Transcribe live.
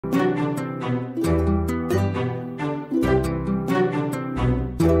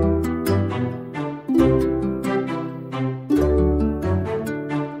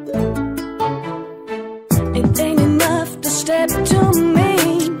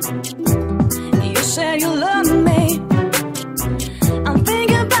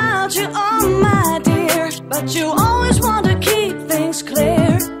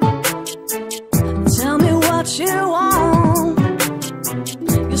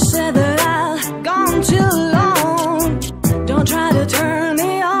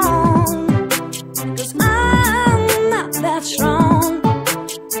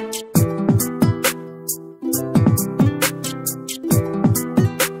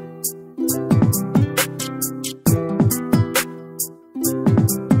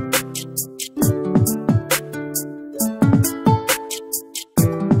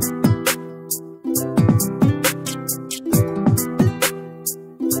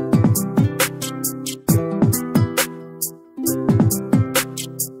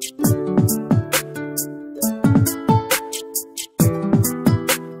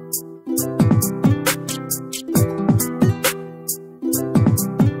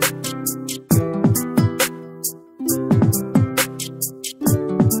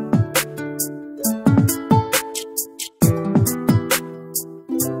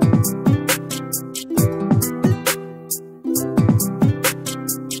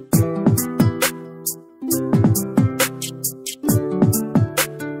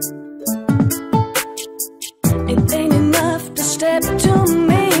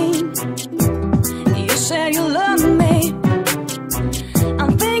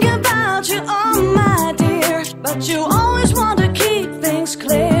about you, oh my dear, but you always want to keep things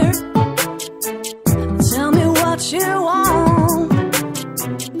clear. Tell me what you want.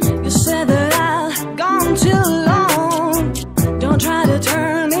 You said that I've gone too long. Don't try to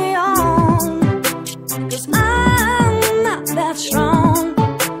turn me on, 'cause I'm not that strong.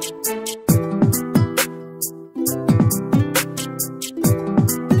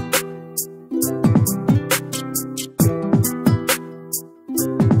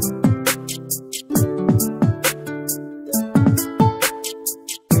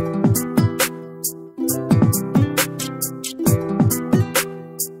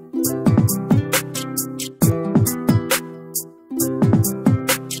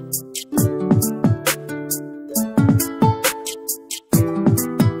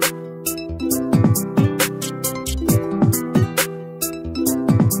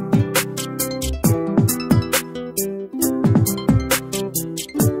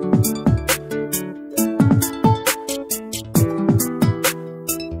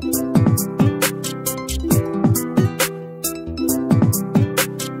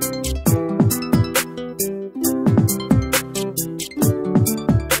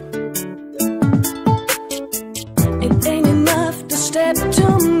 It ain't enough to step to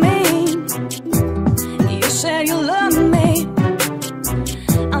me. You said you love me.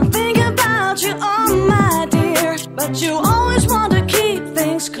 I'm thinking about you, oh my dear, but you always want to keep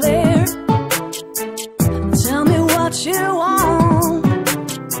things clear. Tell me what you want.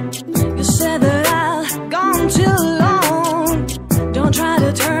 You said that I've gone too long. Don't try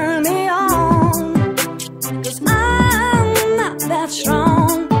to turn me on, 'cause I'm not that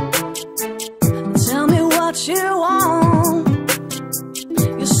strong. Tell me what you